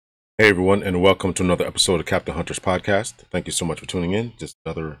Hey everyone, and welcome to another episode of Captain Hunter's podcast. Thank you so much for tuning in. Just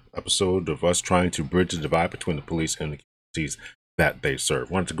another episode of us trying to bridge the divide between the police and the communities that they serve.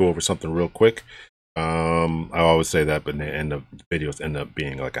 Wanted to go over something real quick. I always say that, but the videos end up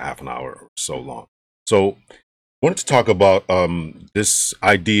being like a half an hour or so long. So, wanted to talk about this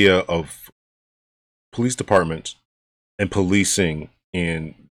idea of police departments and policing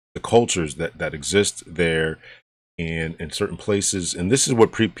and the cultures that exist there and in certain places. And this is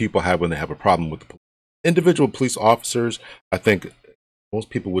what people have when they have a problem with the individual police officers. I think most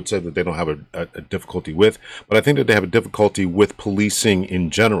people would say that they don't have a difficulty with, but I think that they have a difficulty with policing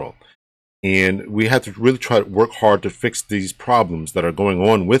in general. And we have to really try to work hard to fix these problems that are going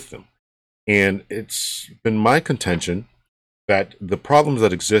on with them. And it's been my contention that the problems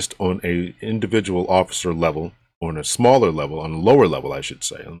that exist on a individual officer level, on a smaller level, on a lower level, I should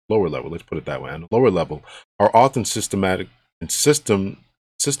say, on a lower level, let's put it that way, on a lower level, are often systematic and system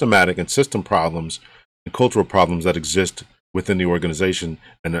problems and cultural problems that exist within the organization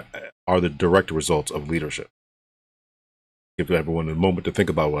and are the direct results of leadership. Give everyone a moment to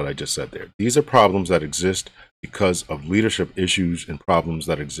think about what I just said there. These are problems that exist because of leadership issues and problems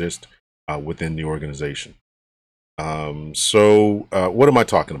that exist within the organization. What am I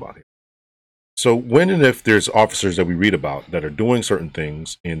talking about here? So when and if there's officers that we read about that are doing certain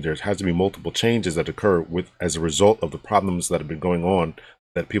things and there has to be multiple changes that occur as a result of the problems that have been going on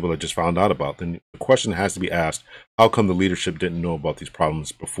that people have just found out about, then the question has to be asked, how come the leadership didn't know about these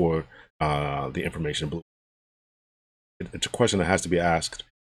problems before the information blew? It's a question that has to be asked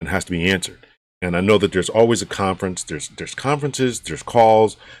and has to be answered. And I know that there's always a conference, there's conferences, there's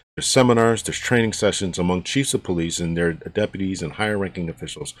calls, there's seminars, there's training sessions among chiefs of police and their deputies and higher ranking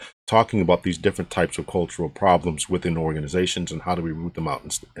officials talking about these different types of cultural problems within organizations and how do we root them out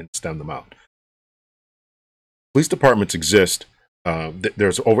and stem them out. Police departments exist.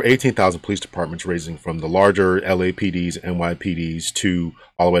 There's over 18,000 police departments, ranging from the larger LAPDs, NYPDs to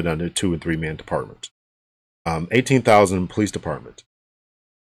all the way down to 2 and 3 man departments. 18,000 police departments,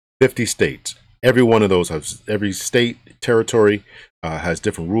 50 states. Every one of those every state territory has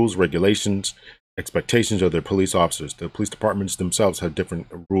different rules, regulations, expectations of their police officers. The police departments themselves have different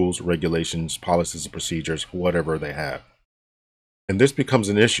rules, regulations, policies, and procedures, whatever they have. And this becomes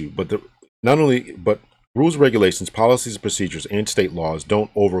an issue. But rules, regulations, policies, and procedures, and state laws don't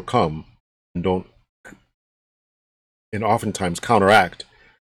overcome and oftentimes counteract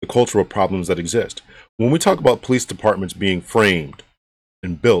the cultural problems that exist. When we talk about police departments being framed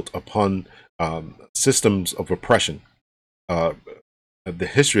and built upon systems of oppression, the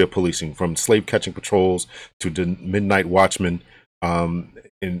history of policing, from slave catching patrols to the midnight watchmen,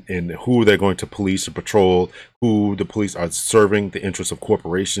 and who they're going to police or patrol, who the police are serving the interests of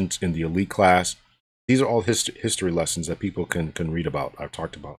corporations in the elite class. These are all history lessons that people can read about. I've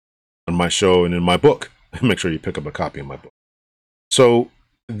talked about on my show and in my book. Make sure you pick up a copy of my book. So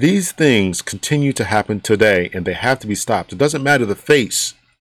these things continue to happen today, and they have to be stopped. It doesn't matter the face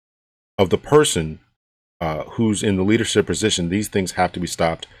of the person who's in the leadership position. These things have to be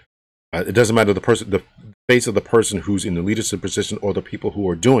stopped. It doesn't matter the face of the person who's in the leadership position or the people who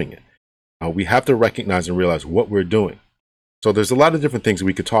are doing it. We have to recognize and realize what we're doing. So there's a lot of different things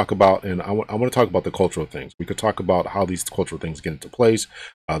we could talk about, and I want to talk about the cultural things. We could talk about how these cultural things get into place,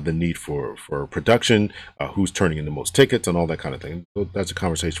 the need for production, who's turning in the most tickets, and all that kind of thing. So that's a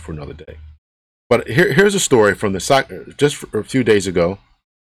conversation for another day. But here's a story from just a few days ago,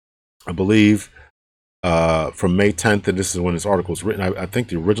 I believe, from May 10th, and this is when this article was written. I think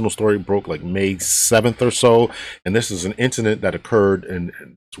the original story broke like May 7th or so, and this is an incident that occurred, and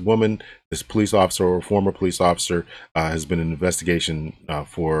this woman, this police officer or former police officer, has been in investigation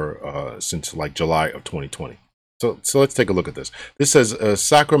for since like July of 2020. So let's take a look at this. This says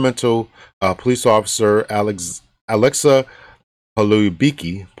Sacramento police officer Alexa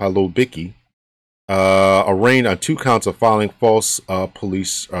Palobicki arraigned on 2 counts of filing false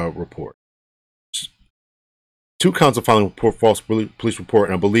police report. 2 counts of filing false police report,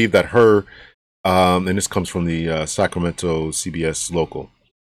 and I believe that her, and this comes from the Sacramento CBS local.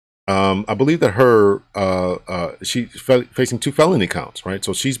 I believe that her, she's facing 2 felony counts, right?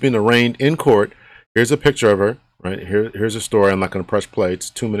 So she's been arraigned in court. Here's a picture of her, right? Here's a story. I'm not going to press play. It's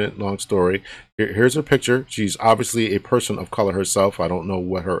a 2-minute long story. Here's her picture. She's obviously a person of color herself. I don't know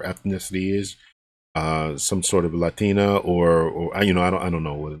what her ethnicity is. Some sort of Latina or I don't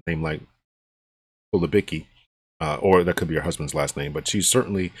know what a name like Palobicki. Or that could be her husband's last name, but she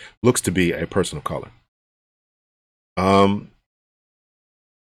certainly looks to be a person of color.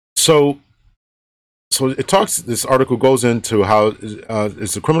 So it talks. This article goes into how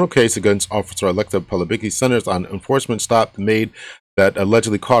it's a criminal case against Officer Alexa Palobicki centers on enforcement stop made that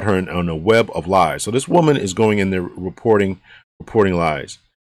allegedly caught her on a web of lies. So this woman is going in there reporting lies.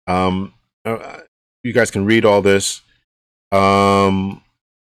 Um, you guys can read all this. So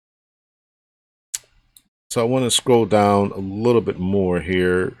I want to scroll down a little bit more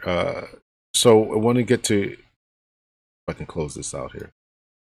here. So I want to get to, if I can close this out here.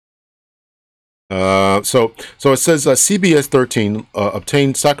 So it says CBS 13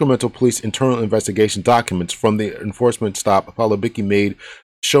 obtained Sacramento Police internal investigation documents from the enforcement stop Palabicki made,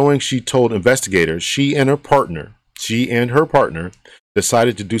 showing she told investigators she and her partner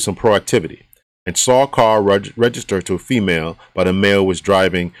decided to do some proactivity and saw a car registered to a female, but a male was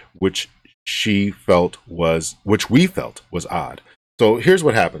driving, which we felt was odd. So here's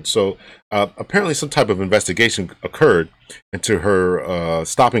what happened. So apparently some type of investigation occurred into her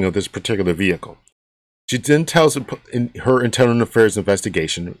stopping of this particular vehicle. She then tells in her internal affairs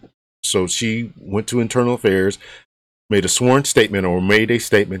investigation. So she went to internal affairs, made a sworn statement or made a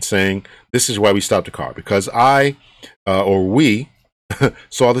statement saying, this is why we stopped the car, because we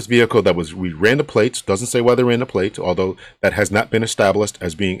saw this vehicle we ran the plates. Doesn't say why they ran the plates, although that has not been established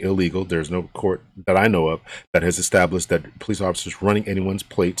as being illegal. There's no court that I know of that has established that police officers running anyone's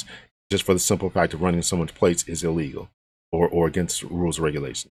plates just for the simple fact of running someone's plates is illegal or against rules or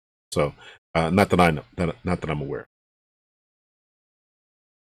regulations. So not that I know, not that I'm aware.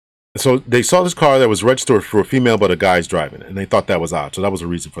 So they saw this car that was registered for a female, but a guy's driving it, and they thought that was odd. So that was a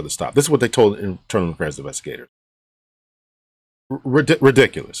reason for the stop. This is what they told internal affairs investigators.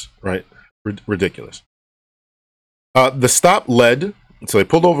 Ridiculous, right? Ridiculous. The stop led, so they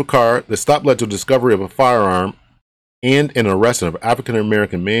pulled over a car. The stop led to the discovery of a firearm and an arrest of an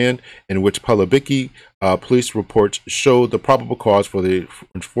African-American man, in which Palabicki police reports showed the probable cause for the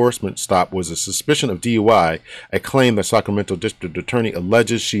enforcement stop was a suspicion of DUI, a claim that Sacramento District Attorney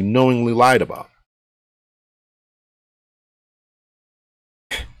alleges she knowingly lied about.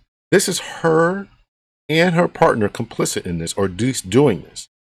 This is her and her partner complicit in this, or at least doing this.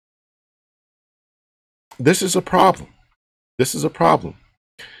 This is a problem. This is a problem.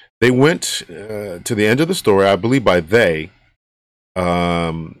 They went to the end of the story, I believe by they.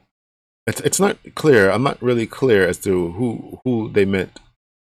 It's not clear. I'm not really clear as to who they meant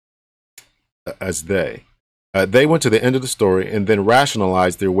as they. They went to the end of the story and then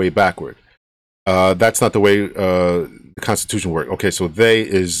rationalized their way backward. That's not the way the Constitution works. Okay, so they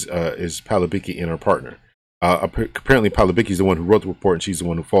is Palabicki and her partner. Apparently, Palabicki is the one who wrote the report, and she's the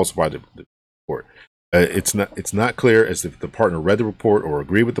one who falsified the report. It's not clear as if the partner read the report or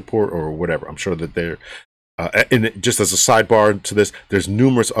agreed with the report or whatever. I'm sure that they're. And just as a sidebar to this, there's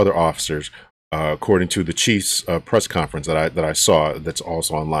numerous other officers, according to the chief's press conference that I saw, that's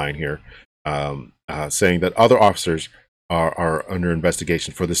also online here, saying that other officers are under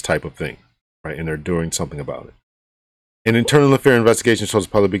investigation for this type of thing, right? And they're doing something about it. An internal affair investigation shows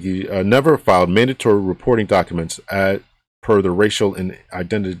Palabicki never filed mandatory reporting documents per the Racial and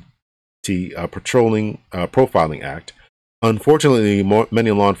Identity Profiling Act. Unfortunately,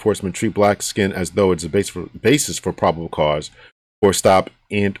 many law enforcement treat black skin as though it's a basis for probable cause for stop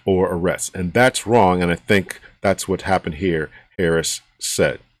and or arrest. And that's wrong, and I think that's what happened here, Harris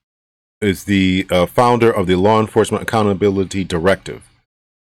said. Is the founder of the Law Enforcement Accountability Directive.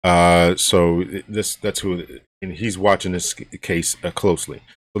 So that's who, and he's watching this case closely.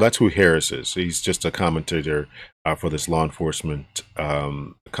 So that's who Harris is. He's just a commentator for this Law Enforcement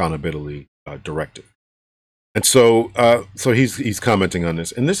Accountability Directive. And so he's commenting on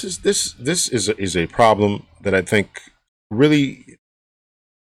this, and this is a problem that I think really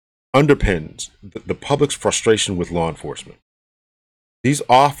underpins the public's frustration with law enforcement. These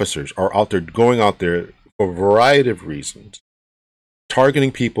officers are going out there for a variety of reasons,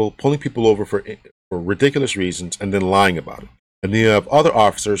 targeting people, pulling people over for ridiculous reasons, and then lying about it. And then you have other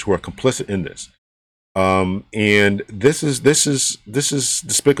officers who are complicit in this. And this is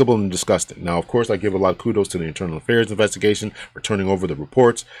despicable and disgusting. Now, of course, I give a lot of kudos to the Internal Affairs investigation for turning over the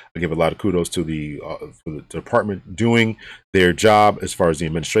reports. I give a lot of kudos to for the department doing their job as far as the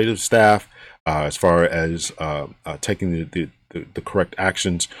administrative staff, as far as taking the correct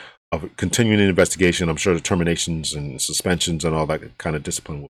actions of continuing the investigation. I'm sure the terminations and suspensions and all that kind of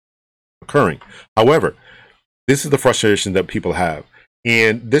discipline will be occurring. However, this is the frustration that people have.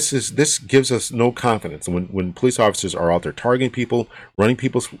 And this gives us no confidence when police officers are out there targeting people, running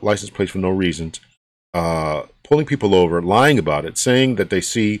people's license plates for no reasons, pulling people over, lying about it, saying that they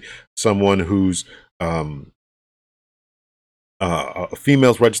see someone who's a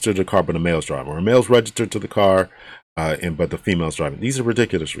female's registered to the car but a male's driving, or a male's registered to the car but the female's driving. These are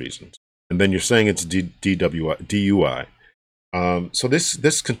ridiculous reasons. And then you're saying it's DUI. So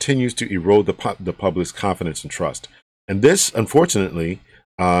this continues to erode the public's confidence and trust. And this, unfortunately,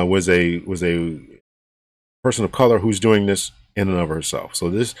 was a person of color who's doing this in and of herself.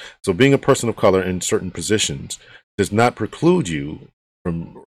 So being a person of color in certain positions does not preclude you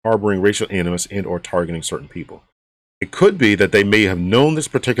from harboring racial animus and or targeting certain people. It could be that they may have known this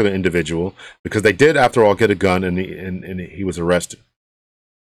particular individual because they did, after all, get a gun and he was arrested.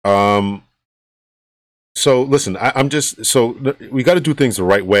 So listen, I'm just, so we got to do things the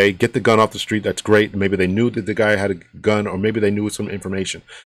right way. Get the gun off the street. That's great. Maybe they knew that the guy had a gun, or maybe they knew some information.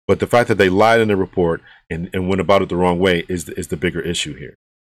 But the fact that they lied in the report and went about it the wrong way is the bigger issue here.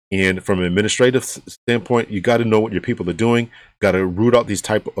 And from an administrative standpoint, you got to know what your people are doing. Got to root out these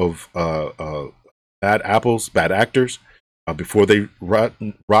type of bad apples, bad actors, before they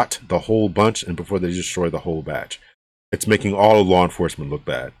rot the whole bunch and before they destroy the whole batch. It's making all of law enforcement look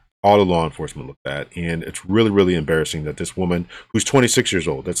bad. All of law enforcement look bad. And it's really, really embarrassing that this woman, who's 26 years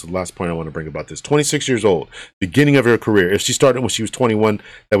old, that's the last point I want to bring about this, 26 years old, beginning of her career. If she started when she was 21,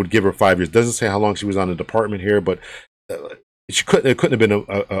 that would give her 5 years. Doesn't say how long she was on the department here, but it couldn't have been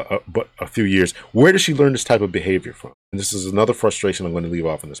but a few years. Where does she learn this type of behavior from? And this is another frustration I'm going to leave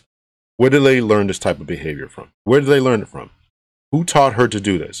off in this. Where did they learn this type of behavior from? Where did they learn it from? Who taught her to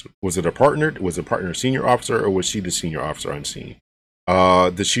do this? Was it a partner? Was a partner a senior officer, or was she the senior officer on scene?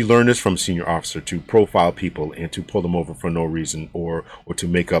 Did she learn this from a senior officer to profile people and to pull them over for no reason, or to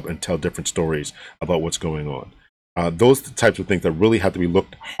make up and tell different stories about what's going on? Those are the types of things that really have to be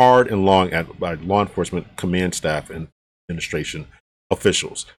looked hard and long at by law enforcement command staff and administration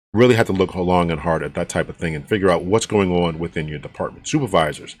officials. Really have to look long and hard at that type of thing and figure out what's going on within your department.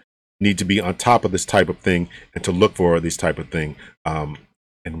 Supervisors need to be on top of this type of thing and to look for this type of thing, and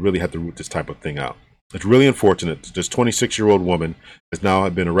really have to root this type of thing out. It's really unfortunate that this 26-year-old woman has now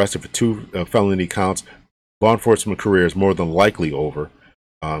been arrested for 2 felony counts. Law enforcement career is more than likely over.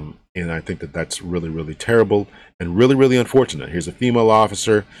 And I think that that's really, really terrible and really, really unfortunate. Here's a female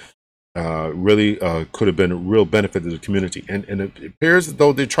officer, really could have been a real benefit to the community. And it appears as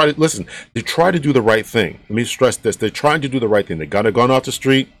though they try to do the right thing. Let me stress this. They're trying to do the right thing. They got a gun off the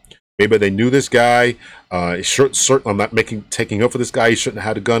street. Maybe they knew this guy. I'm not taking up for this guy. He shouldn't have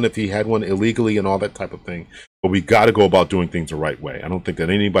had a gun if he had one illegally and all that type of thing. But we got to go about doing things the right way. I don't think that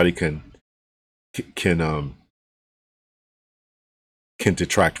anybody can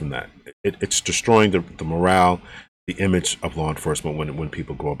detract from that. It's destroying the morale, the image of law enforcement when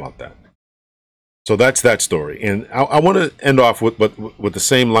people go about that. So that's that story. And I want to end off with the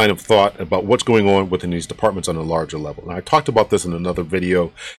same line of thought about what's going on within these departments on a larger level. And I talked about this in another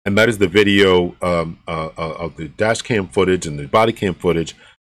video, and that is the video of the dash cam footage and the body cam footage,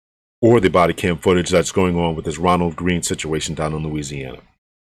 or the body cam footage that's going on with this Ronald Greene situation down in Louisiana.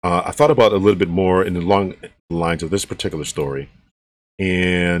 I thought about it a little bit more in the long lines of this particular story.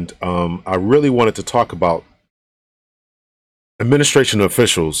 And I really wanted to talk about administration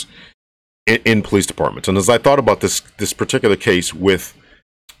officials in police departments. And as I thought about this particular case with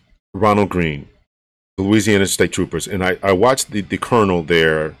Ronald Greene, the Louisiana State Troopers, and I watched the colonel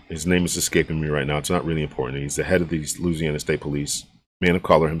there, his name is escaping me right now, it's not really important, he's the head of the Louisiana State Police, man of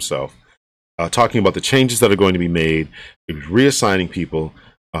color himself, talking about the changes that are going to be made, reassigning people,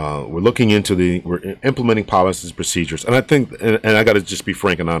 we're implementing policies, procedures, and I think, and I got to just be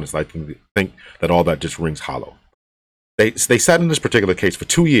frank and honest, I think that all that just rings hollow. They sat in this particular case for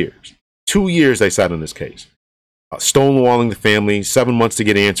 2 years. 2 years they sat in this case, stonewalling the family, 7 months to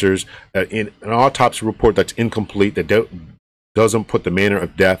get answers, in an autopsy report that's incomplete, that doesn't put the manner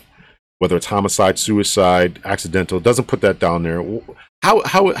of death, whether it's homicide, suicide, accidental, doesn't put that down there.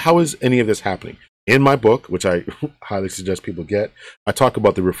 How is any of this happening? In my book, which I highly suggest people get, I talk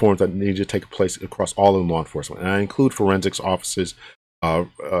about the reforms that need to take place across all of law enforcement, and I include forensics offices,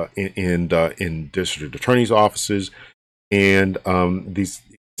 in district attorneys' offices, and these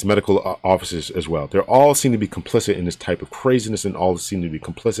medical offices as well. They're all seem to be complicit in this type of craziness, and all seem to be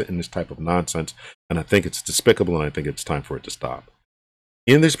complicit in this type of nonsense. And I think it's despicable, and I think it's time for it to stop.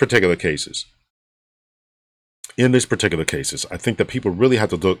 In these particular cases, I think that people really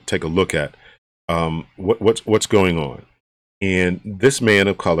have to take a look at what's going on. And this man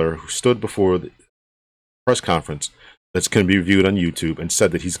of color who stood before the press conference that's going to be viewed on YouTube and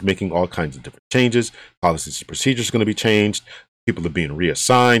said that he's making all kinds of different changes, policies and procedures are going to be changed, people are being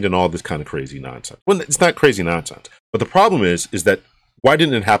reassigned, and all this kind of crazy nonsense. Well, it's not crazy nonsense. But the problem is that why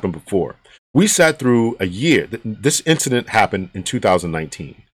didn't it happen before? We sat through a year. This incident happened in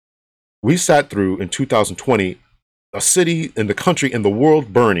 2019. We sat through in 2020 a city and the country and the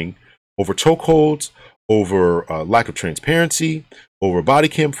world burning over chokeholds, over lack of transparency, over body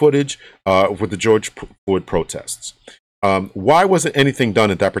cam footage, with the George Floyd protests. Why wasn't anything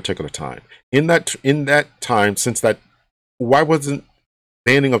done at that particular time? In that time, since that why wasn't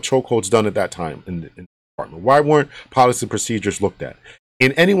banning of chokeholds done at that time in the department? Why weren't policy procedures looked at?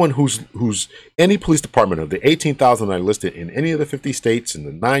 In anyone who's any police department of the 18,000 I listed in any of the 50 states and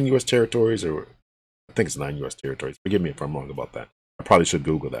the 9 U.S. territories, or I think it's 9 U.S. territories. Forgive me if I'm wrong about that. I probably should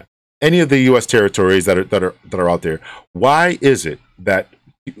Google that. Any of the U.S. territories that are out there, why is it that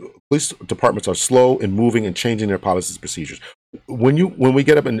police departments are slow in moving and changing their policies and procedures? When we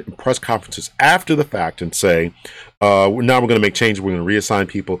get up in press conferences after the fact and say, now we're going to make changes, we're going to reassign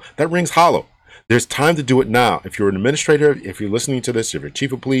people, that rings hollow. There's time to do it now. If you're an administrator, if you're listening to this, if you're a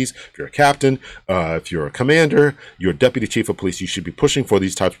chief of police, if you're a captain, if you're a commander, you're a deputy chief of police, you should be pushing for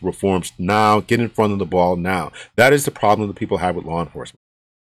these types of reforms now. Get in front of the ball now. That is the problem that people have with law enforcement.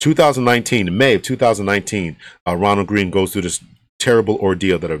 2019, in May of 2019, Ronald Greene goes through this terrible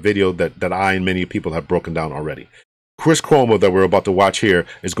ordeal that a video that I and many people have broken down already. Chris Cuomo, that we're about to watch here,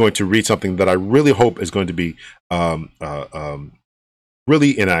 is going to read something that I really hope is going to be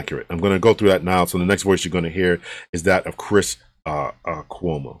really inaccurate. I'm going to go through that now. So the next voice you're going to hear is that of Chris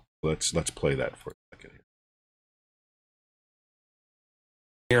Cuomo. Let's play that for a second.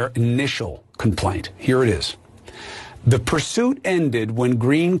 Their initial complaint. Here it is. The pursuit ended when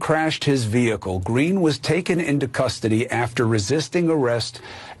Greene crashed his vehicle. Greene was taken into custody after resisting arrest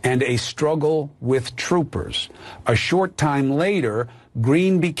and a struggle with troopers. A short time later,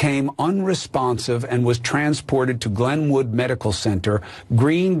 Greene became unresponsive and was transported to Glenwood Medical Center.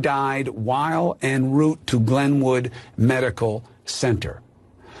 Greene died while en route to Glenwood Medical Center.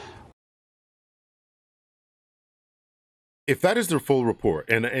 If that is their full report,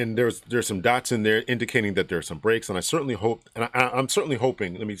 and there's some dots in there indicating that there are some breaks, and I certainly hope, and I'm certainly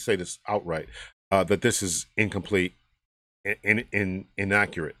hoping, let me say this outright, that this is incomplete,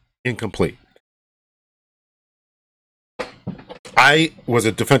 inaccurate, incomplete. I was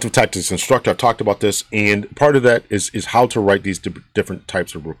a defensive tactics instructor. I've talked about this, and part of that is how to write these different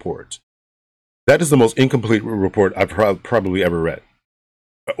types of reports. That is the most incomplete report I've probably ever read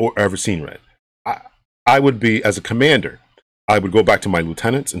or ever seen read. I would be, as a commander, I would go back to my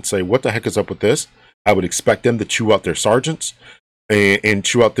lieutenants and say, what the heck is up with this? I would expect them to chew out their sergeants and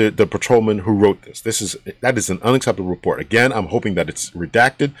chew out the patrolman who wrote this. That is an unacceptable report. Again, I'm hoping that it's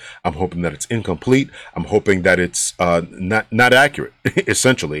redacted. I'm hoping that it's incomplete. I'm hoping that it's not accurate.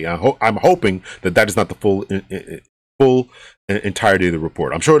 Essentially, I'm hoping that is not the full entirety of the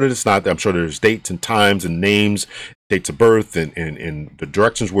report. I'm sure that it's not. I'm sure there's dates and times and names, dates of birth, and the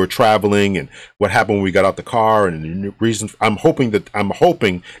directions we're traveling, and what happened when we got out the car, and the reasons. I'm hoping,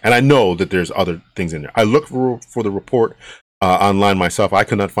 and I know that there's other things in there. I look for the report online myself. I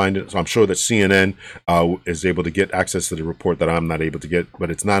could not find it, so I'm sure that CNN is able to get access to the report that I'm not able to get, but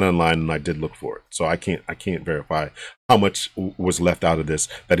it's not online, and I did look for it, so I can't verify how much was left out of this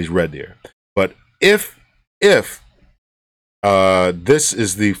that he's read there. But if this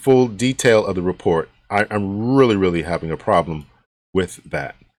is the full detail of the report, I'm really having a problem with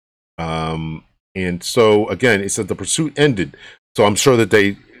that. And so again, it said the pursuit ended. So I'm sure that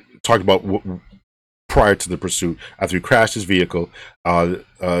they talked about prior to the pursuit, after he crashed his vehicle,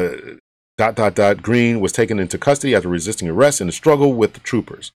 Greene was taken into custody after resisting arrest in a struggle with the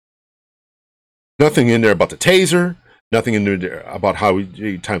troopers. Nothing in there about the taser, nothing in there about how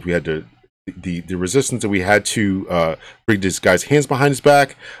many times we had to, the resistance that we had to bring this guy's hands behind his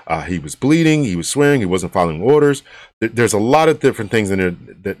back. He was bleeding, he was swearing, he wasn't following orders. There's a lot of different things in there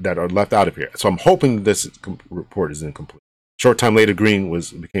that are left out of here. So I'm hoping this report is incomplete. Short time later, Greene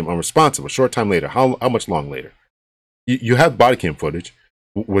became unresponsive. A short time later, how much long later? You have body cam footage.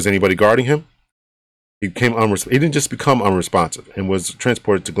 Was anybody guarding him? He became unresponsive. He didn't just become unresponsive and was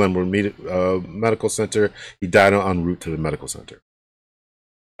transported to Glenwood Medical Center. He died en route to the medical center.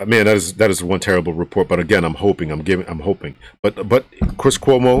 Man, that is one terrible report. But again, I'm hoping. But Chris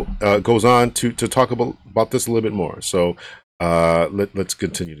Cuomo goes on to talk about this a little bit more. So let's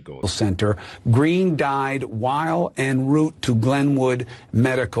continue to go. Center. Greene died while en route to Glenwood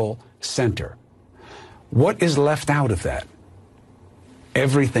Medical Center. What is left out of that?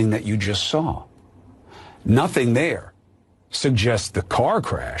 Everything that you just saw. Nothing there suggests the car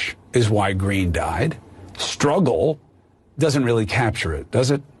crash is why Greene died. Struggle doesn't really capture it, does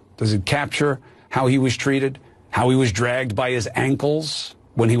it? Does it capture how he was treated, how he was dragged by his ankles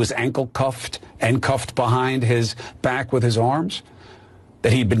when he was ankle cuffed and cuffed behind his back with his arms?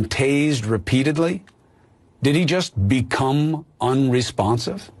 That he'd been tased repeatedly? Did he just become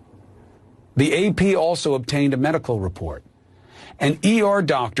unresponsive? The AP also obtained a medical report. An ER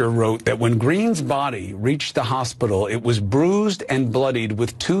doctor wrote that when Greene's body reached the hospital, it was bruised and bloodied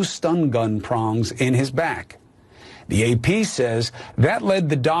with 2 stun gun prongs in his back. The AP says that led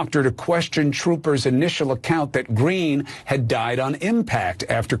the doctor to question troopers' initial account that Green had died on impact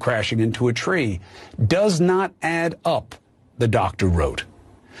after crashing into a tree. Does not add up, the doctor wrote.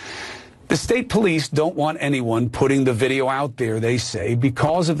 The state police don't want anyone putting the video out there, they say,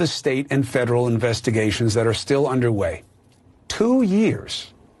 because of the state and federal investigations that are still underway. 2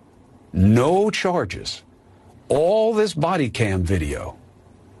 years, no charges, all this body cam video.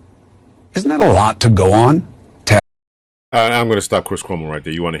 Isn't that a lot to go on? I'm going to stop Chris Cuomo right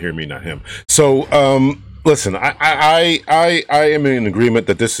there. You want to hear me, not him. So, listen, I am in agreement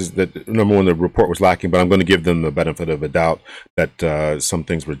that this is that number one, the report was lacking, but I'm going to give them the benefit of a doubt that some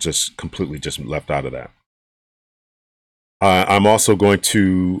things were just completely just left out of that. I'm also going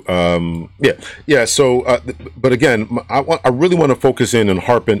to, So, but again, I really want to focus in and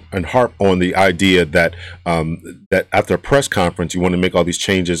harp on the idea that that after a press conference, you want to make all these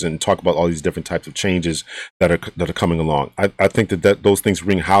changes and talk about all these different types of changes that are coming along. I think that those things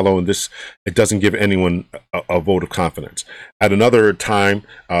ring hollow, and it doesn't give anyone a vote of confidence. At another time,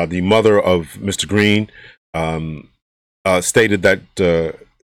 the mother of Mr. Green stated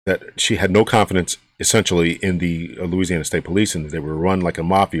that she had no confidence essentially in the Louisiana State Police, and they were run like a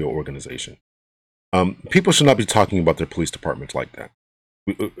mafia organization. People should not be talking about their police departments like that.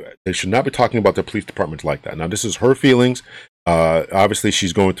 They should not be talking about their police departments like that. Now, this is her feelings. Obviously,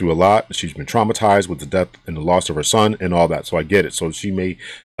 she's going through a lot. She's been traumatized with the death and the loss of her son and all that. So I get it. So she may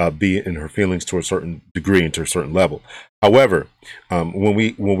be in her feelings to a certain degree and to a certain level. However, when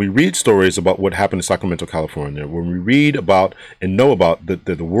we read stories about what happened in Sacramento, California, when we read about and know about that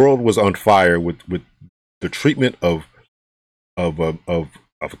the world was on fire with the treatment of a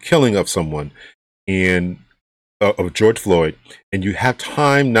killing of someone and of George Floyd, and you have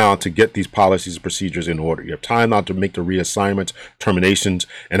time now to get these policies and procedures in order. You have time now to make the reassignments, terminations,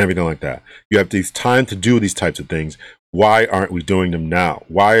 and everything like that. You have this time to do these types of things. Why aren't we doing them now?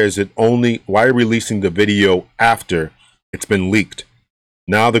 Why are we releasing the video after it's been leaked?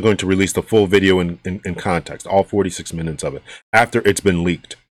 Now they're going to release the full video in context, all 46 minutes of it, after it's been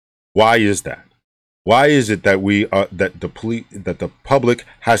leaked. Why is that? Why is it that that the public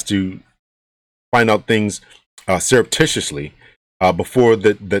has to find out things surreptitiously before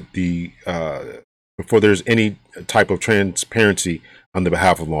there's any type of transparency on the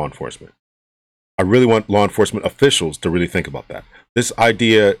behalf of law enforcement? I really want law enforcement officials to really think about that. This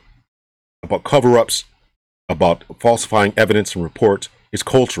idea about cover-ups, about falsifying evidence and reports is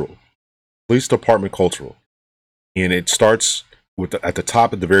cultural. Police department cultural. And it starts at the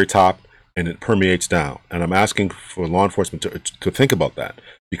top, at the very top, and it permeates down. And I'm asking for law enforcement to think about that,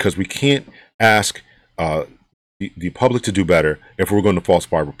 because we can't ask the public to do better if we're going to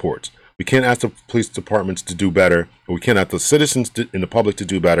falsify reports. We can't ask the police departments to do better, or we can't ask the citizens and the public to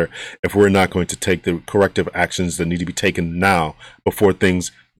do better if we're not going to take the corrective actions that need to be taken now before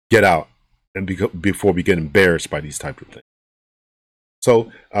things get out and before we get embarrassed by these types of things.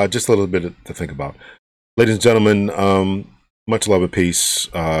 So just a little bit to think about. Ladies and gentlemen, much love and peace.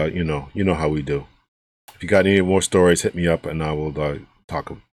 You know how we do. If you got any more stories, hit me up and I will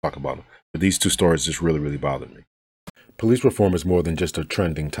talk about them. But these two stories just really, really bothered me. Police reform is more than just a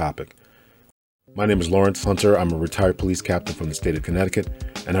trending topic. My name is Lawrence Hunter. I'm a retired police captain from the state of Connecticut,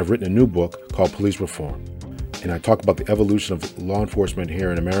 and I've written a new book called Police Reform. And I talk about the evolution of law enforcement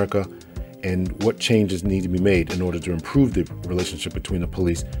here in America and what changes need to be made in order to improve the relationship between the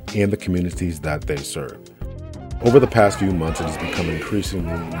police and the communities that they serve. Over the past few months, it has become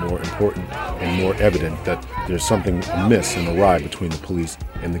increasingly more important and more evident that there's something amiss and awry between the police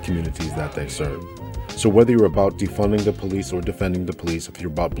and the communities that they serve. So whether you're about defunding the police or defending the police, if you're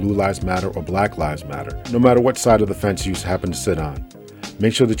about Blue Lives Matter or Black Lives Matter, no matter what side of the fence you happen to sit on,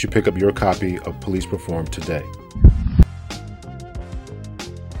 make sure that you pick up your copy of Police Reform today.